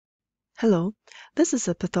Hello, this is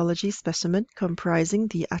a pathology specimen comprising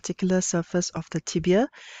the articular surface of the tibia,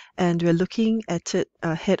 and we're looking at it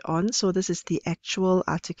head-on. So this is the actual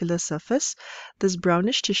articular surface. This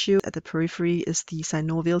brownish tissue at the periphery is the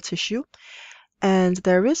synovial tissue, and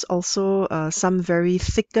there is also some very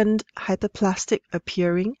thickened, hyperplastic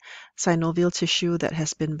appearing synovial tissue that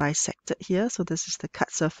has been bisected here. So this is the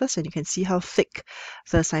cut surface, and you can see how thick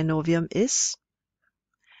the synovium is.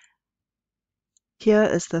 Here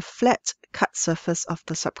is the flat cut surface of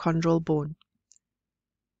the subchondral bone.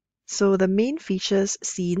 So the main features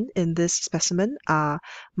seen in this specimen are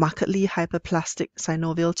markedly hyperplastic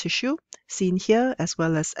synovial tissue, seen here as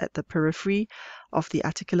well as at the periphery of the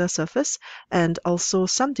articular surface, and also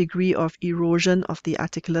some degree of erosion of the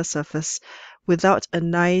articular surface without a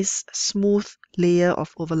nice smooth layer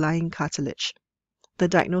of overlying cartilage. The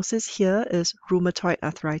diagnosis here is rheumatoid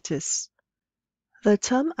arthritis. The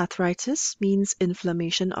term arthritis means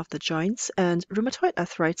inflammation of the joints, and rheumatoid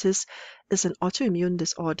arthritis is an autoimmune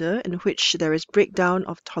disorder in which there is breakdown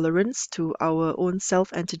of tolerance to our own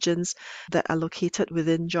self-antigens that are located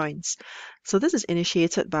within joints. So this is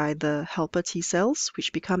initiated by the helper T cells,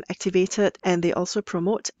 which become activated, and they also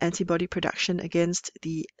promote antibody production against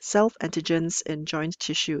the self-antigens in joint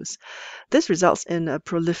tissues. This results in a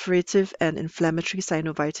proliferative and inflammatory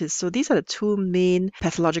synovitis. So these are the two main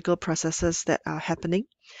pathological processes that are happening.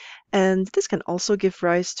 And this can also give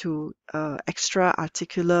rise to extra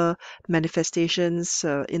articular manifestations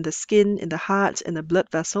in the skin, in the heart, in the blood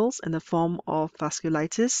vessels, in the form of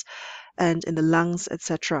vasculitis, and in the lungs,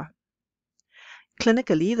 etc.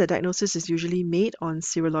 Clinically, the diagnosis is usually made on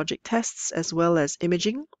serologic tests as well as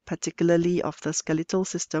imaging, particularly of the skeletal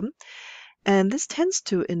system. And this tends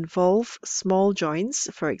to involve small joints.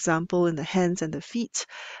 For example, in the hands and the feet,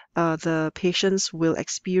 the patients will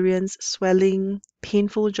experience swelling,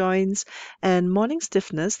 painful joints, and morning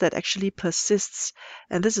stiffness that actually persists.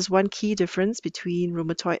 And this is one key difference between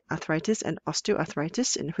rheumatoid arthritis and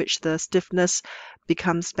osteoarthritis, in which the stiffness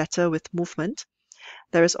becomes better with movement.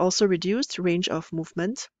 There is also reduced range of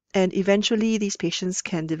movement. And eventually, these patients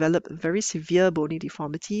can develop very severe bony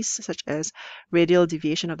deformities, such as radial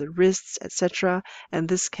deviation of the wrists, etc., and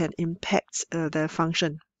this can impact their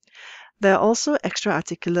function. There are also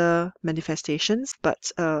extra-articular manifestations,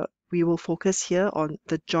 but we will focus here on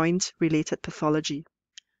the joint-related pathology.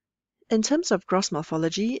 In terms of gross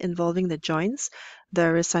morphology involving the joints,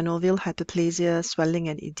 there is synovial hyperplasia, swelling,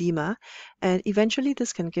 and edema, and eventually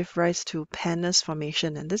this can give rise to pannus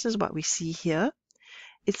formation, and this is what we see here.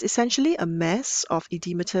 It's essentially a mass of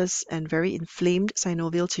edematous and very inflamed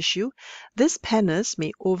synovial tissue. This pannus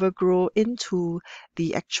may overgrow into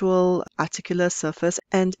the actual articular surface,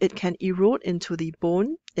 and it can erode into the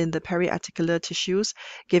bone in the periarticular tissues,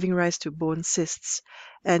 giving rise to bone cysts.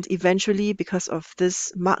 And eventually, because of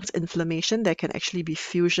this marked inflammation, there can actually be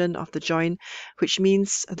fusion of the joint, which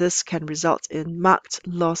means this can result in marked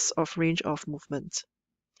loss of range of movement.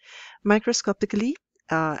 Microscopically,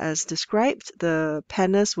 as described, the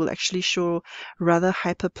pannus will actually show rather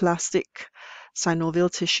hyperplastic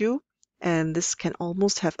synovial tissue, and this can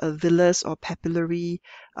almost have a villous or papillary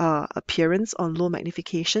appearance on low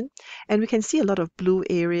magnification. And we can see a lot of blue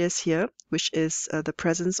areas here, which is the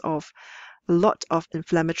presence of a lot of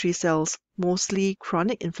inflammatory cells, mostly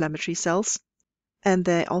chronic inflammatory cells. And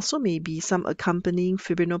there also may be some accompanying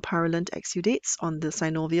fibrinopurulent exudates on the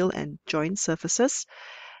synovial and joint surfaces.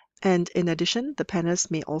 And in addition, the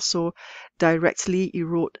pannus may also directly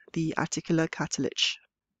erode the articular cartilage.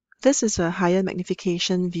 This is a higher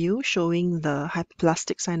magnification view showing the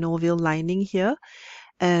hyperplastic synovial lining here.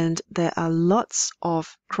 And there are lots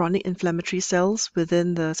of chronic inflammatory cells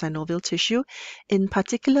within the synovial tissue. In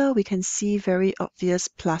particular, we can see very obvious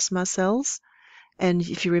plasma cells. And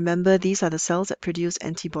if you remember, these are the cells that produce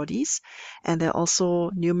antibodies. And there are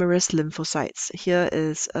also numerous lymphocytes. Here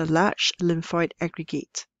is a large lymphoid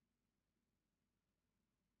aggregate.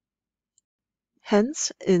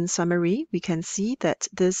 Hence, in summary, we can see that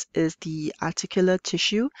this is the articular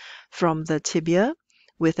tissue from the tibia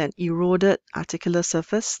with an eroded articular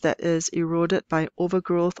surface that is eroded by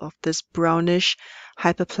overgrowth of this brownish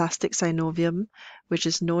hyperplastic synovium, which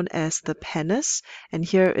is known as the pannus. And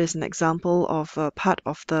here is an example of a part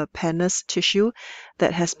of the pannus tissue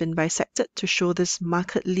that has been bisected to show this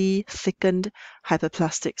markedly thickened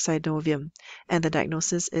hyperplastic synovium. And the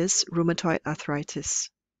diagnosis is rheumatoid arthritis.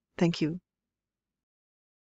 Thank you.